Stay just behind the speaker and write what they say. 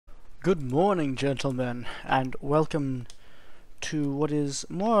Good morning, gentlemen, and welcome to what is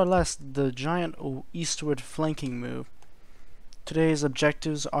more or less the giant eastward flanking move. Today's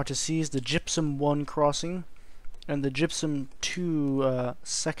objectives are to seize the Gypsum 1 crossing and the Gypsum 2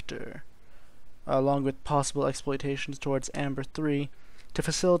 sector, along with possible exploitations towards Amber 3, to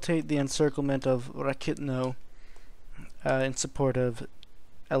facilitate the encirclement of Rakitnoe in support of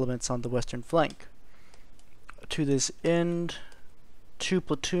elements on the western flank. To this end, 2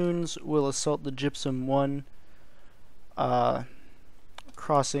 platoons will assault the Gypsum 1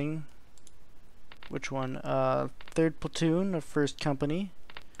 crossing. Which one? 3rd platoon of 1st company,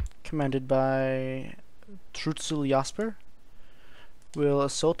 commanded by Trutzel Jasper, will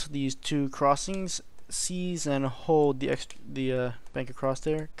assault these 2 crossings, seize and hold the bank across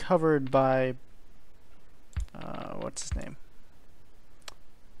there, covered by what's his name?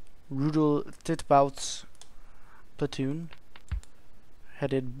 Rudel Titbaut's platoon,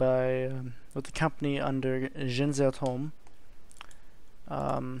 headed by with the company under Genzeltholm.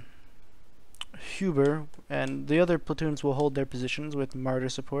 Huber and the other platoons will hold their positions with Martyr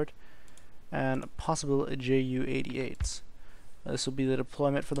support and possible Ju-88s. This will be the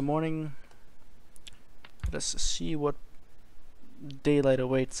deployment for the morning. Let us see what daylight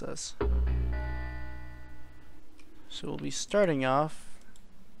awaits us. So we'll be starting off.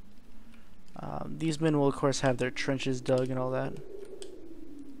 These men will of course have their trenches dug and all that.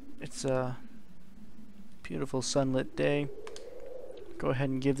 It's a beautiful sunlit day. Go ahead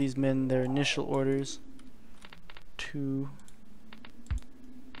and give these men their initial orders to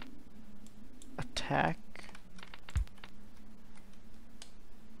attack.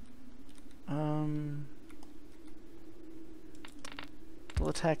 We'll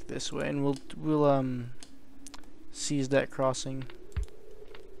attack this way, and we'll seize that crossing.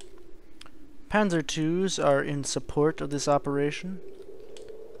 Panzer IIs are in support of this operation.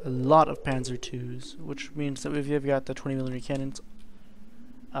 A lot of Panzer IIs, which means that we've got the 20mm cannons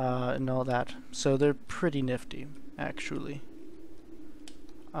and all that. So they're pretty nifty, actually.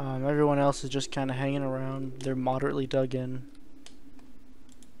 Everyone else is just kind of hanging around. They're moderately dug in.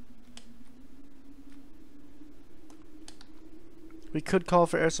 We could call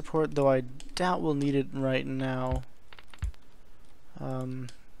for air support, though I doubt we'll need it right now. Some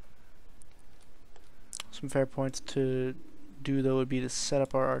fair points to do, though, would be to set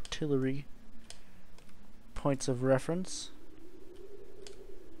up our artillery points of reference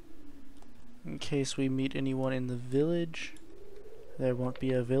in case we meet anyone in the village. There won't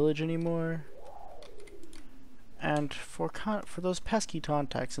be a village anymore. And for those pesky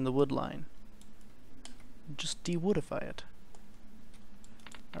contacts in the wood line, just de-woodify it.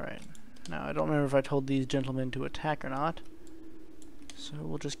 Alright, now I don't remember if I told these gentlemen to attack or not, so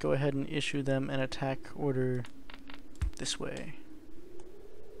we'll just go ahead and issue them an attack order this way,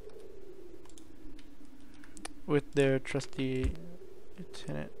 with their trusty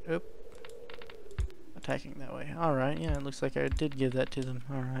lieutenant attacking that way. Alright, yeah, it looks like I did give that to them.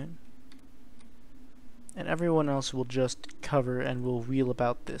 Alright. And everyone else will just cover and will wheel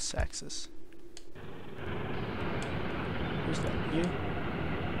about this axis. Who's that? You?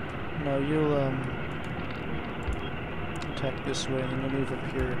 No, you'll attack this way, and then you'll move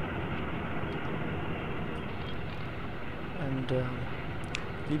up here. And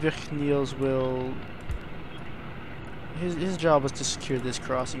Liebig Niels will... His job was to secure this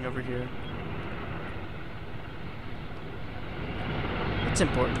crossing over here. It's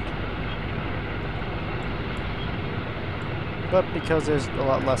important. But because there's a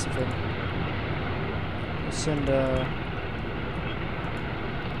lot less of it, we'll send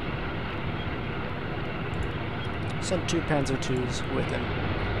send 2 Panzer IIs with him,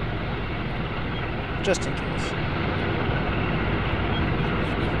 just in case.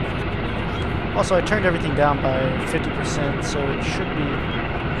 Also, I turned everything down by 50%, so it should be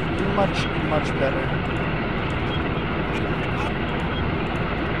much, much better.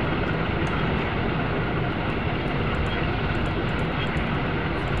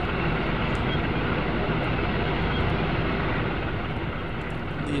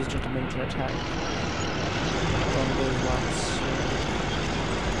 These gentlemen can attack along those lines.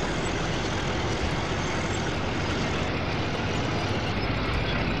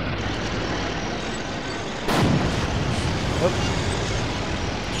 Oh,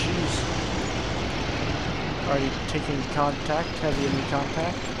 jeez. Already taking contact, heavy enemy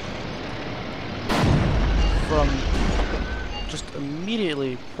contact. From just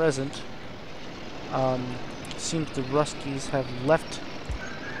immediately present, seems the Ruskies have left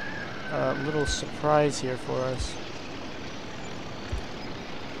a little surprise here for us.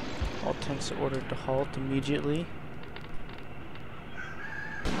 All tanks are ordered to halt immediately.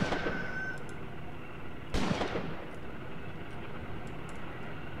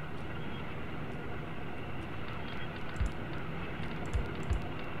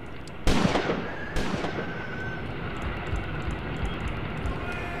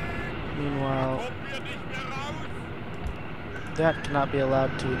 Meanwhile, that cannot be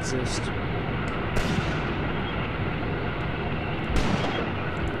allowed to exist.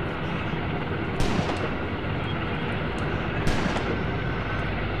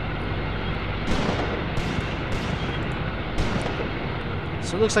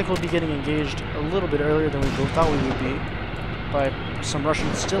 So it looks like we'll be getting engaged a little bit earlier than we both thought we would be by some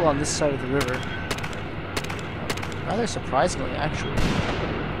Russians still on this side of the river. Rather surprisingly, actually.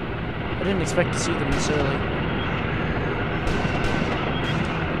 I didn't expect to see them this early.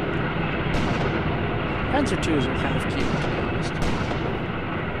 Panzer IIs are kind of cute, to be honest.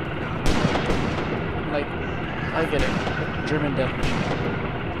 Like, I get it. German death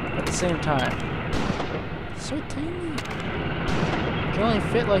machine. At the same time, so tiny. You can only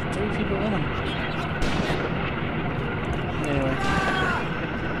fit like 3 people in them. Anyway,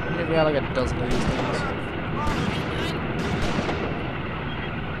 maybe I got like a dozen of these things.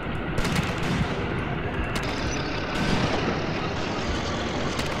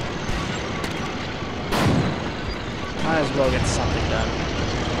 Might as well get something done.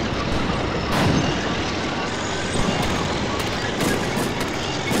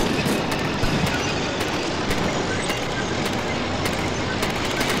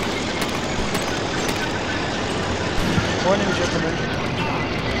 Morning, gentlemen.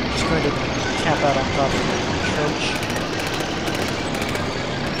 Just going to camp out on top of the church.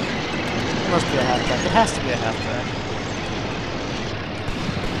 It must be a half-track. It has to be a half-track.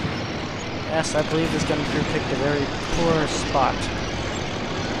 Yes, I believe this gun crew picked a very poor spot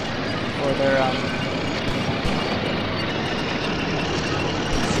for their,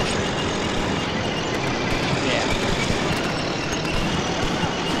 position. Yeah.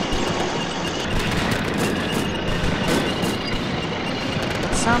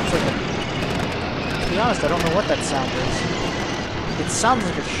 Sounds like to be honest, I don't know what that sound is. It sounds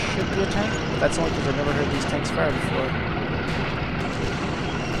like it should be a tank, but that's only because I've never heard these tanks fire before.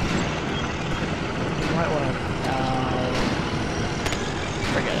 You might want to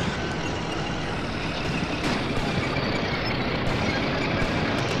forget it.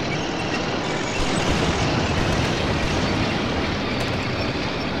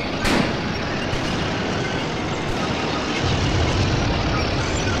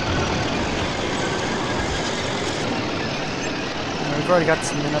 We've already got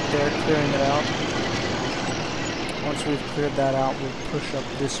some men up there clearing it out. Once we've cleared that out, we'll push up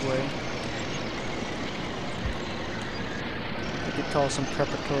this way. We could call some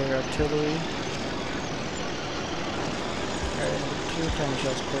preparatory artillery. Area number 2, tiny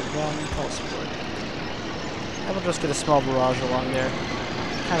shells cleared down, call support. And we'll just get a small barrage along there.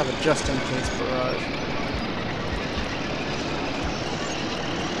 Kind of a just-in-case barrage.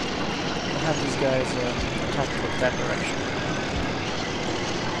 We'll have these guys attack toward that direction.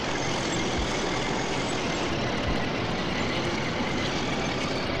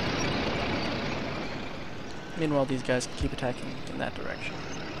 Meanwhile, these guys can keep attacking in that direction.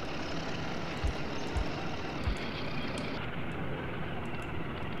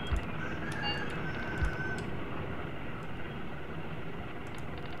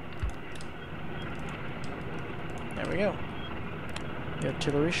 There we go. The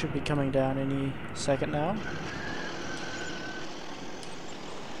artillery should be coming down any second now.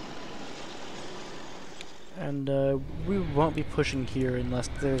 And we won't be pushing here unless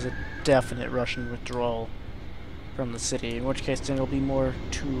there's a definite Russian withdrawal from the city, in which case then it'll be more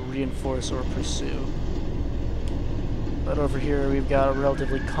to reinforce or pursue. But over here we've got a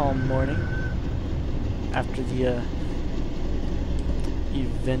relatively calm morning after the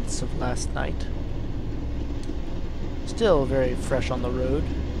events of last night. Still very fresh on the road.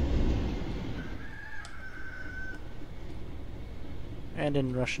 And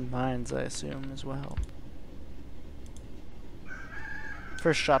in Russian minds, I assume, as well.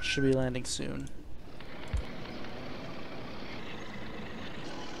 First shots should be landing soon.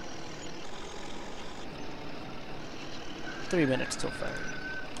 Three minutes till fire.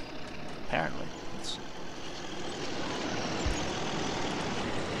 Apparently.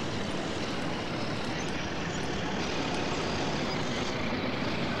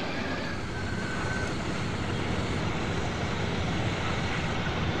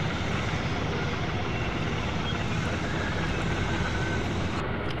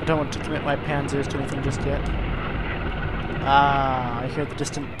 I don't want to commit my panzers to anything just yet. Ah, I hear the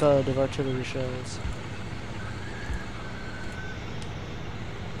distant thud of artillery shells.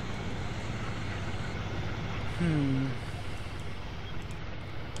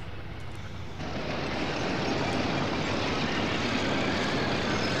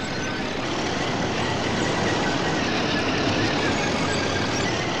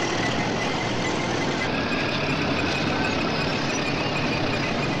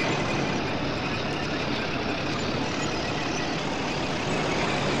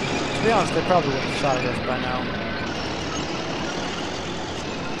 honest, they probably would have shot at us by now.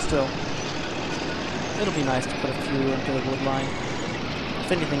 Still, it'll be nice to put a few into the wood line.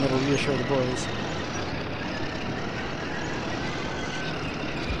 If anything, it'll reassure the boys.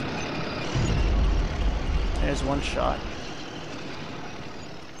 There's one shot.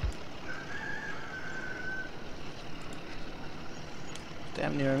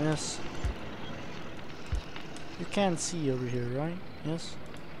 Damn near a miss. You can see over here, right? Yes?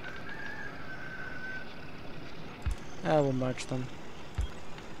 We'll march them.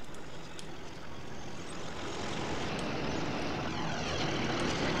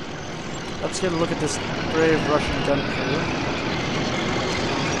 Let's get a look at this brave Russian gun crew.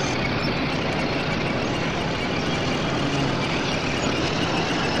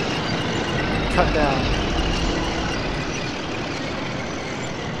 Cut down.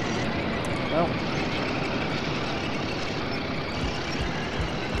 Well.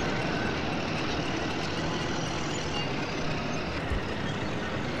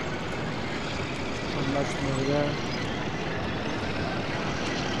 One march them over there.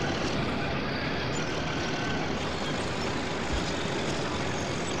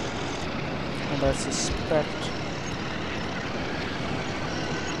 And I suspect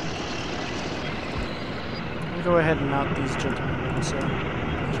we'll go ahead and mount these gentlemen, so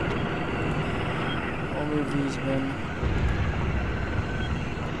we'll move these men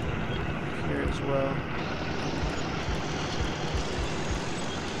here as well.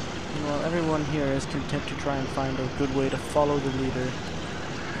 And while everyone here is content to try and find a good way to follow the leader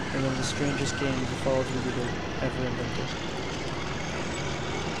in one of the strangest games to follow the leader ever invented.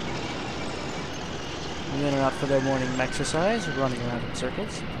 The men are out for their morning exercise, running around in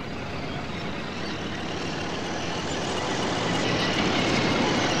circles.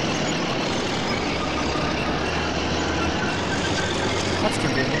 That's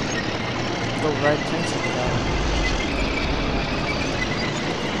convenient. Go right tanks into that.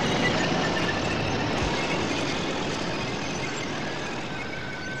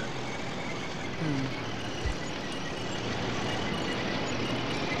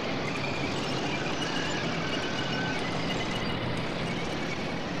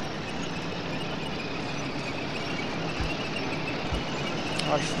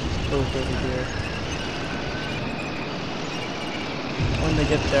 I'll just move over here. When they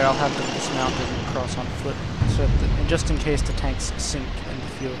get there, I'll have them dismounted and cross on foot, so that just in case the tanks sink in the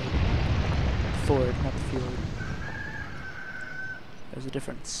field. Ford, not the field. There's a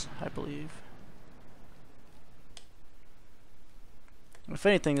difference, I believe. If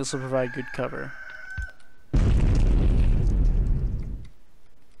anything, this will provide good cover.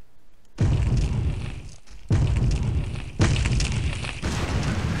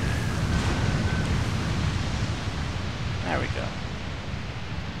 There we go.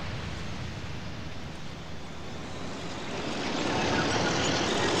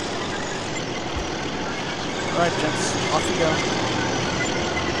 Alright, gents, off you go.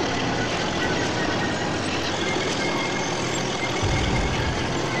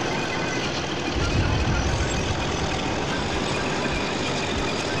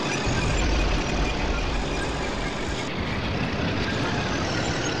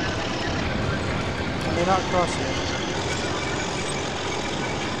 Can they not cross here?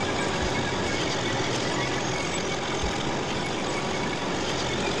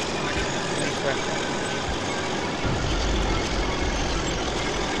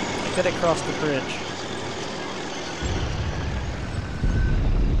 Get across the bridge.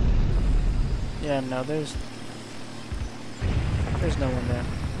 Yeah, no, there's no one there.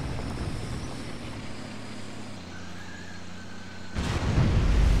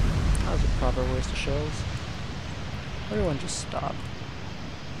 That was a proper waste of shells. Everyone just stop.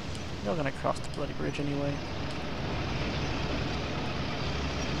 You're gonna cross the bloody bridge anyway.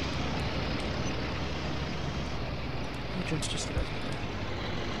 Agents, just get over there.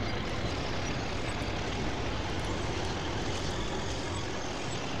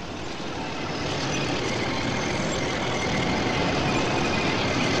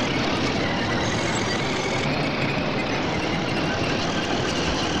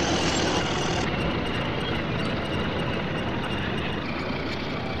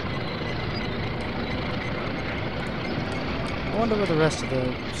 I wonder where the rest of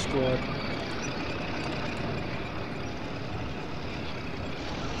the squad.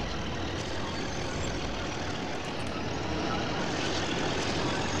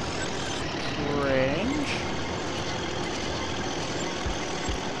 Strange.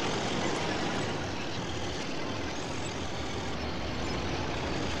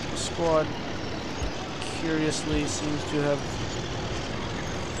 The squad curiously seems to have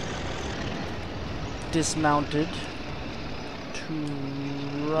dismounted to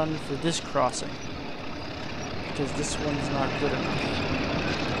run for this crossing, because this one's not good enough.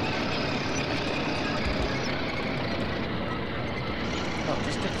 Oh,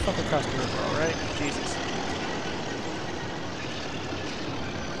 just get the fuck across the river, alright? Jesus.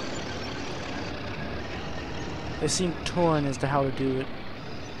 They seem torn as to how to do it.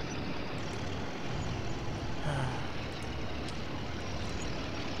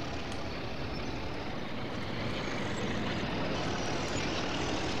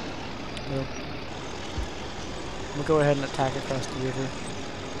 Well, we'll go ahead and attack across the river.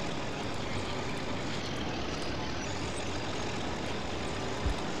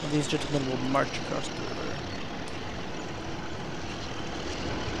 And these gentlemen will march across the river.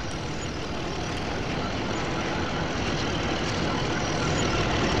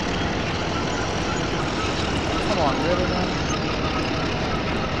 Come on, river man.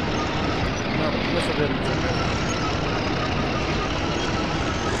 No, we're forbidden from river.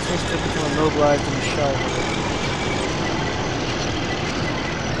 Seems to become immobilized in the shell.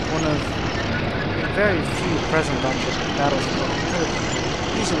 One of very few present on the battlefield could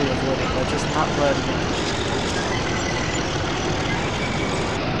easily avoid it by just not letting it.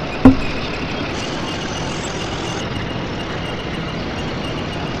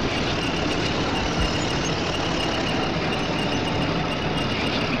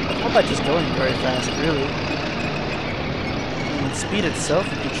 How about just going very fast, really? Speed itself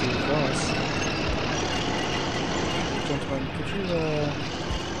would get you across. Gentlemen, could you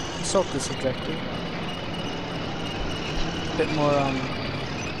consult this objective? A bit more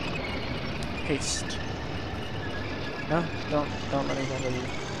haste. No? Don't let me bother you.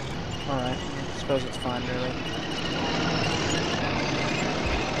 Alright, I suppose it's fine really.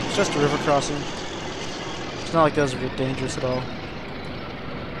 It's just a river crossing. It's not like those would get dangerous at all.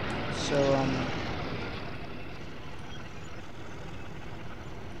 So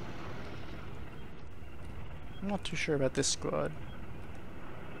I'm not too sure about this squad.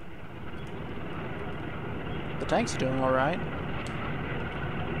 The tank's doing alright.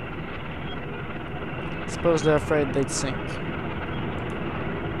 Suppose they're afraid they'd sink.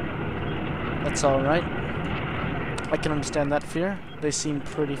 That's alright. I can understand that fear. They seem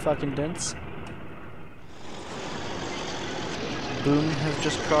pretty fucking dense. Boom has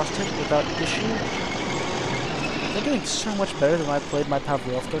just crossed it without issue. They're doing so much better than when I played my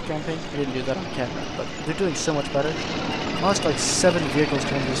Pavlovka campaign. I didn't do that on camera, but they're doing so much better. I lost like 7 vehicles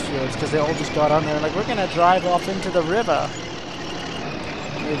to these fields because they all just got on there and like, we're gonna drive off into the river.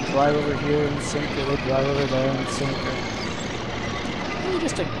 They drive over here and sink, or they drive over there and sink. Really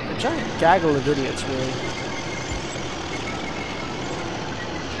just a giant gaggle of idiots, really.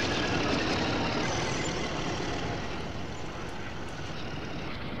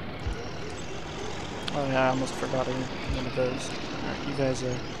 Oh yeah, I almost forgot one of those. Alright, you guys go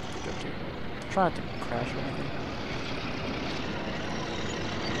to. Try not to crash or anything.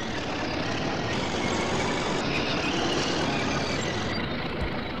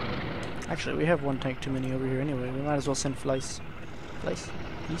 Actually, we have one tank too many over here anyway. We might as well send Fleiss. Fleiss?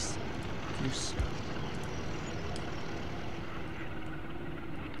 Peace? Peace.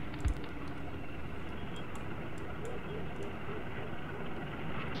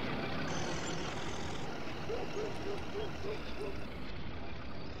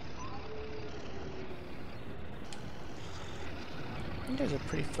 You guys are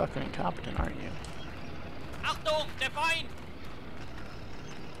pretty fucking incompetent, aren't you? Achtung, der Feind!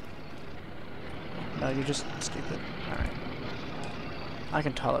 No, you're just stupid. Alright. I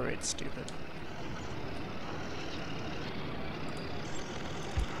can tolerate stupid.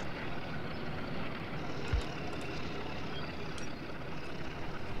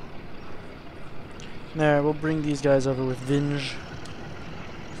 There, we'll bring these guys over with Vinge,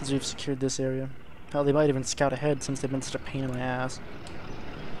 since we've secured this area. Hell, they might even scout ahead since they've been such a pain in my ass.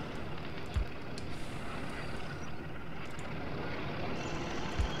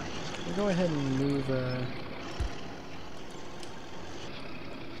 We'll go ahead and move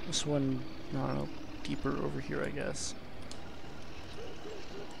this one, I don't know, deeper over here, I guess.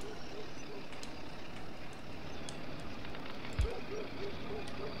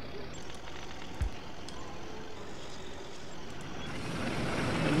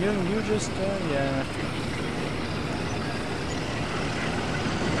 And you just, yeah.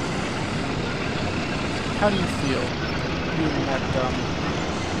 How do you feel being that dumb?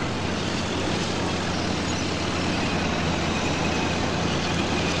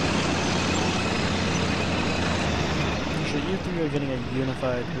 You three are getting a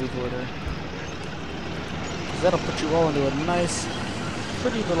unified move order. That'll put you all into a nice,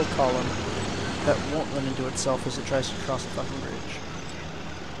 pretty little column. that won't run into itself as it tries to cross the fucking bridge.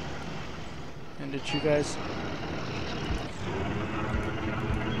 And did you guys...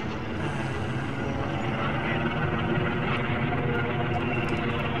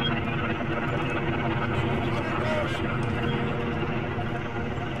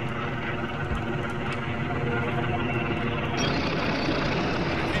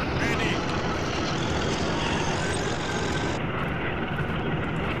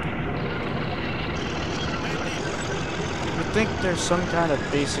 I think there's some kind of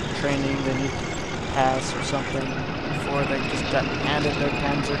basic training they need to pass or something before they just got handed their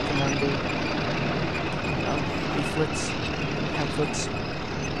Panzer Commander leaflets, pamphlets,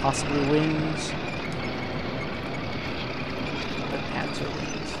 possibly wings. Their Panzer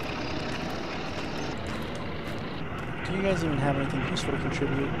wings. Do you guys even have anything useful to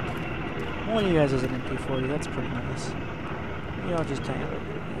contribute? One of you guys is an MP40, that's pretty nice. You all just hang it over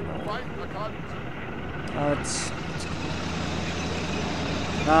here. It's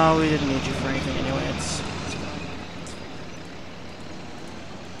no, we didn't need you for anything anyway, it's fine.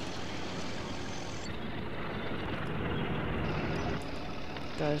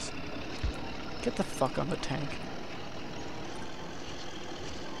 Guys, get the fuck on the tank.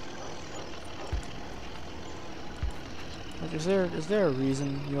 Like, is there a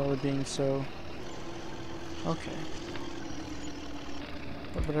reason you all are being so... Okay.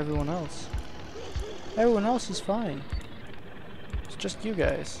 What about everyone else? Everyone else is fine. It's just you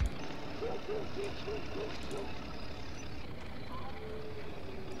guys.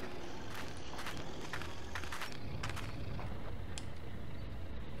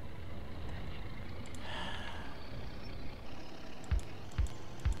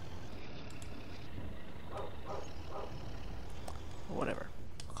 Whatever.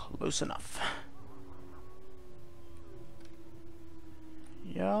 Close enough.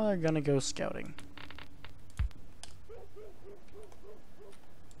 Y'all are gonna go scouting.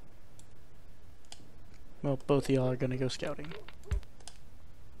 Well, both of y'all are gonna go scouting.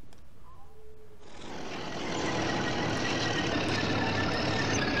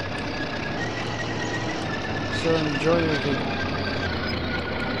 So enjoy your video.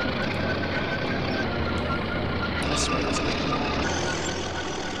 I swear this game.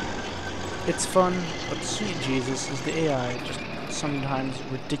 It's fun, but sweet Jesus, is the AI just sometimes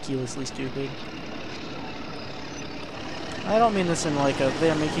ridiculously stupid. I don't mean this in like a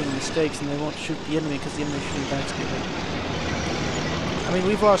they're making mistakes and they won't shoot the enemy because the enemy's shooting back stupid. I mean,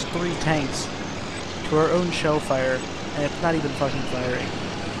 we've lost 3 tanks to our own shell fire, and it's not even fucking firing.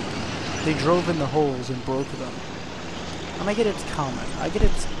 They drove in the holes and broke them. And I get it's common. I get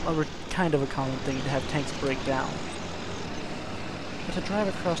it's kind of a common thing to have tanks break down. But to drive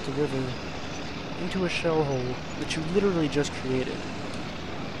across the river into a shell hole that you literally just created,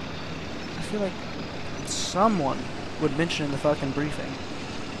 I feel like someone would mention in the fucking briefing,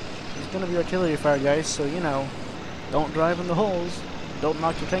 there's gonna be artillery fire, guys, so, you know, don't drive in the holes, don't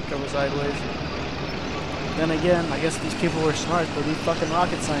knock your tank over sideways. Then again, I guess these people were smart, they'd be fucking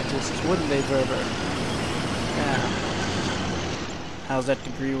rocket scientists, wouldn't they, Verber? Yeah. How's that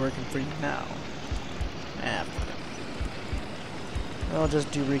degree working for you now? Yeah. I'll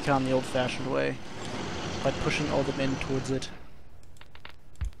just do recon the old-fashioned way, by pushing all the men towards it.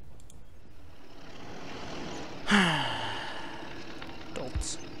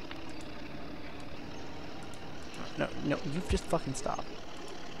 Dolts. No, you just fucking stop.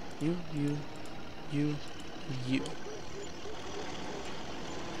 You.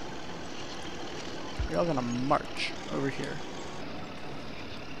 You're all gonna march over here.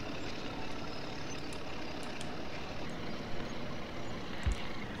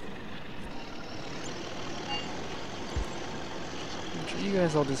 You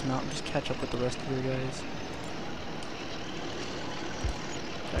guys all dismount and just catch up with the rest of your guys.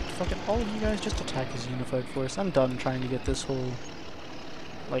 In fact, fucking all of you guys just attack as a unified force. I'm done trying to get this whole,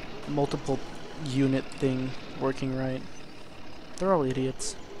 like, multiple unit thing working right. They're all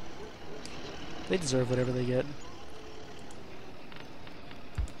idiots. They deserve whatever they get.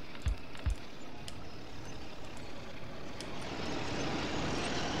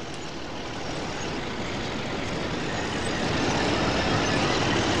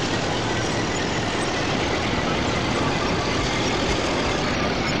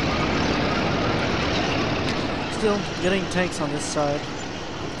 Still, getting tanks on this side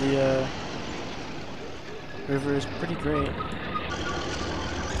of the river is pretty great.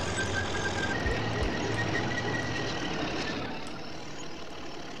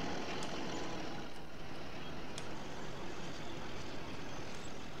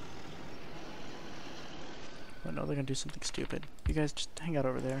 Oh no, they're gonna do something stupid. You guys just hang out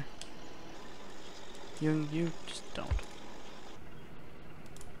over there. You just don't.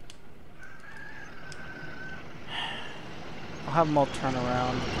 I'll have them all turn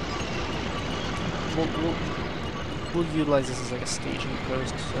around. We'll utilize this as like a staging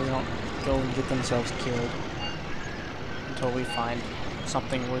post so they don't go and get themselves killed until we find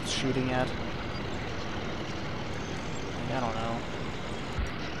something worth shooting at. Like, I don't know.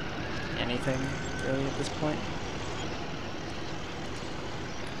 Anything, really, at this point.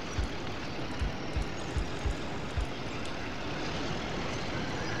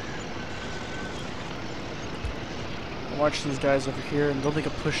 I'll watch these guys over here, and they'll make a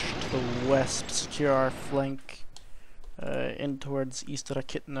push to the west to secure our flank in towards East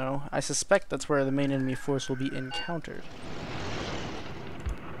Rakitnoe. I suspect that's where the main enemy force will be encountered.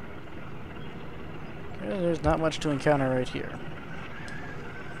 Okay, there's not much to encounter right here.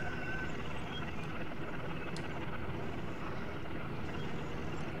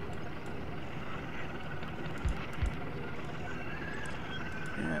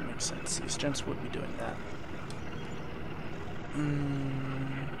 Yeah, that makes sense. These gents would be doing that.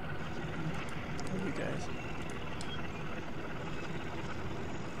 You guys.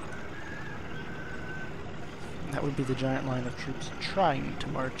 That would be the giant line of troops trying to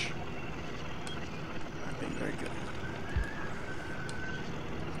march. Not being very good.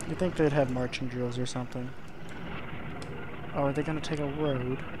 You'd think they'd have marching drills or something. Oh, are they gonna take a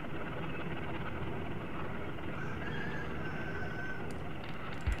road?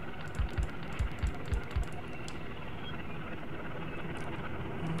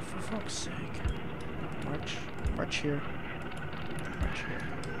 Oh, for fuck's sake. March. March here. March here.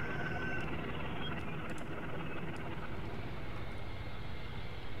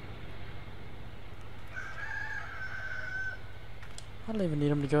 I don't even need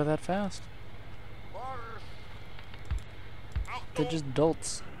them to go that fast. They're just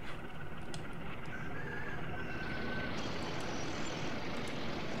dolts.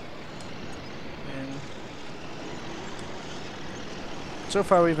 And so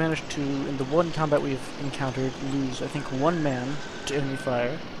far we've managed to, in the one combat we've encountered, lose, I think, one man to enemy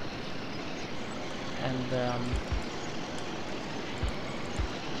fire. And,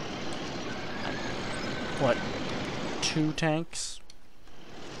 what? 2 tanks?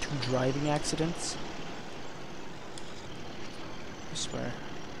 2 driving accidents? I swear.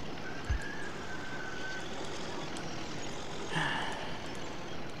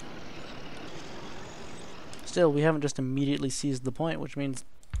 Still, we haven't just immediately seized the point, which means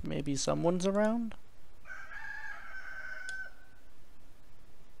maybe someone's around?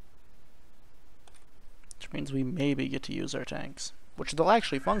 Which means we maybe get to use our tanks. Which they'll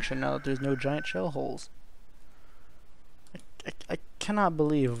actually function now that there's no giant shell holes. I cannot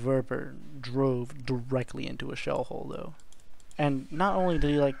believe Verber drove directly into a shell hole, though. And not only did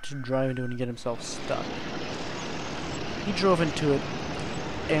he like to drive into it and get himself stuck, he drove into it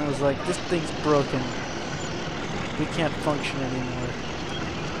and was like, this thing's broken. We can't function anymore.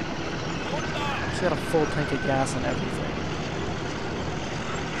 He's got a full tank of gas and everything.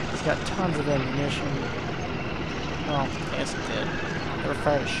 He's got tons of ammunition. Well, yes he did. Never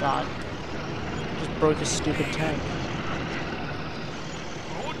fired a shot. Just broke his stupid tank.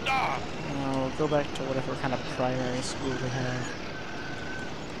 We'll go back to whatever kind of primary school we have.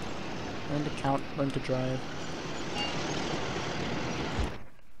 Learn to count, learn to drive.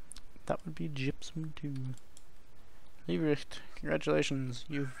 That would be Gypsum 2. Liebrecht, congratulations,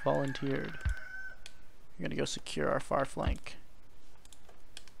 you've volunteered. You're gonna go secure our far flank.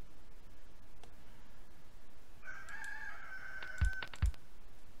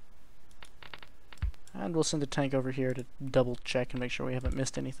 And we'll send a tank over here to double check and make sure we haven't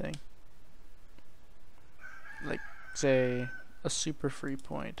missed anything. Like, say, a super free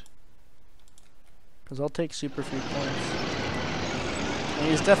point. Because I'll take super free points. And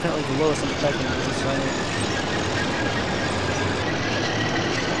he's definitely the lowest in the pecking order, so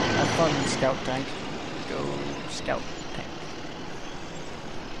have fun, scout tank. Go scout tank.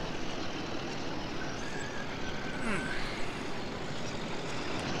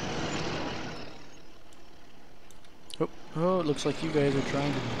 Oh, it looks like you guys are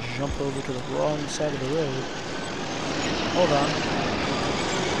trying to jump over to the wrong side of the road. Hold on.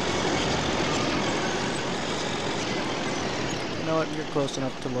 You know what? You're close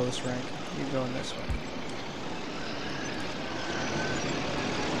enough to lowest rank. You're going this way.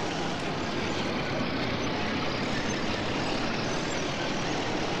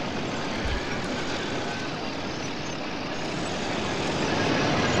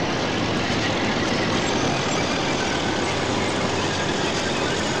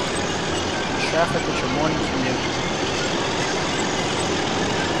 Traffic at your morning commute.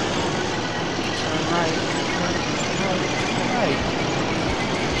 Turn right.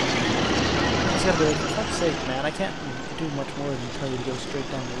 just gotta be like, for fuck's sake, man, I can't do much more than tell you to go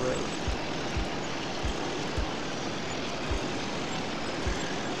straight down the road.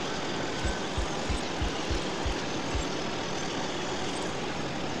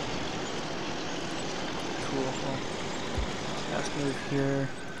 Cool, well, fast move here,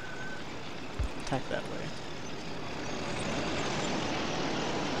 attack that way.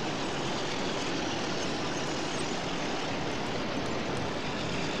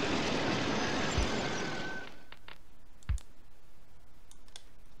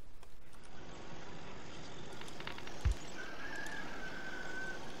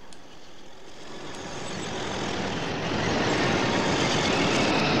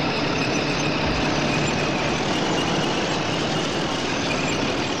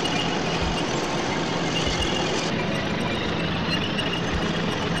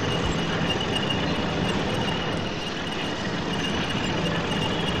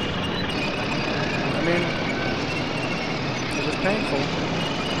 Painful,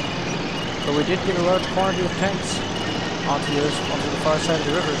 but we did get a large quantity of tanks onto the far side of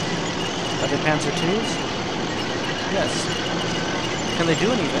the river. Are they Panzer IIs? Yes. Can they do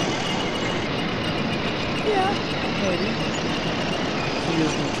anything? Yeah, maybe. If you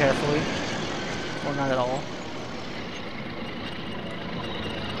use them carefully, or not at all.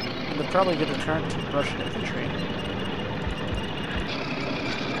 And they're probably good to turn to Russian infantry.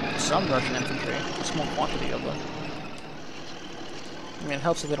 Some Russian infantry, a small quantity of them. I mean, it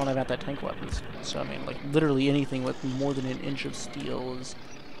helps if they don't have anti-tank weapons. So, I mean, like, literally anything with more than an inch of steel is...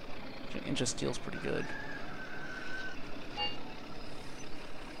 An inch of steel is pretty good.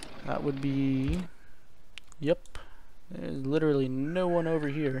 That would be... Yep. There's literally no one over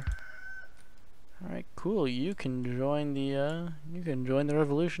here. Alright, cool. You can join the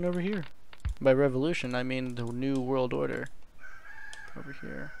revolution over here. By revolution, I mean the New World Order. Over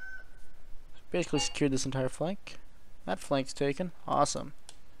here. So basically secured this entire flank. That flank's taken. Awesome.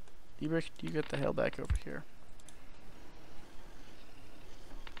 Diebrich, you get the hell back over here.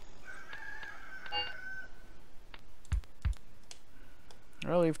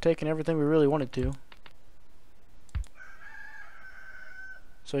 Well, we've taken everything we really wanted to.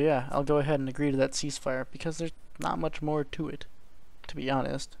 So yeah, I'll go ahead and agree to that ceasefire, because there's not much more to it, to be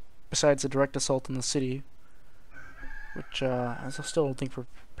honest. Besides the direct assault on the city, which I still don't think we're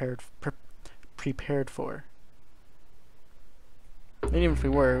prepared for. And even if we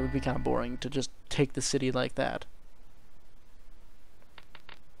were, it would be kind of boring to just take the city like that.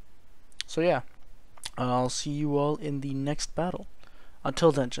 So yeah, I'll see you all in the next battle.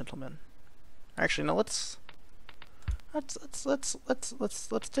 Until then, gentlemen. Actually, no, let's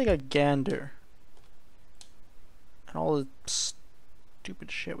take a gander at all the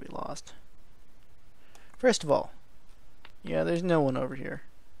stupid shit we lost. First of all, yeah, there's no one over here.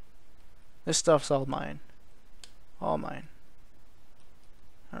 This stuff's all mine. All mine.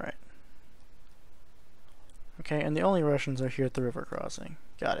 Alright. Okay, and the only Russians are here at the river crossing.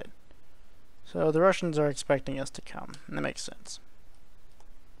 Got it. So the Russians are expecting us to come, and that makes sense.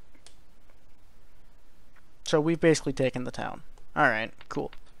 So we've basically taken the town. Alright,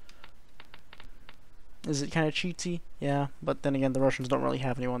 cool. Is it kind of cheatsy? Yeah, but then again, the Russians don't really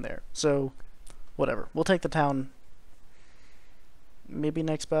have anyone there. So, whatever. We'll take the town maybe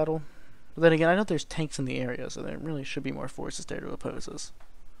next battle. But then again, I know there's tanks in the area, so there really should be more forces there to oppose us.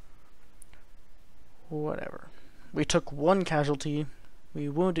 Whatever. We took 1 casualty. We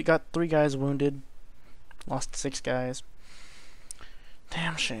got 3 guys wounded. Lost 6 guys.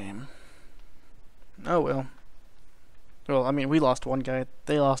 Damn shame. Oh well. Well, I mean, we lost 1 guy.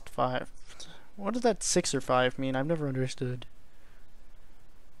 They lost 5. What does that 6 or 5 mean? I've never understood.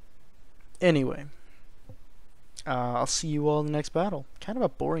 Anyway. I'll see you all in the next battle. Kind of a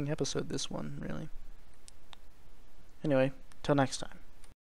boring episode, this one, really. Anyway, till next time.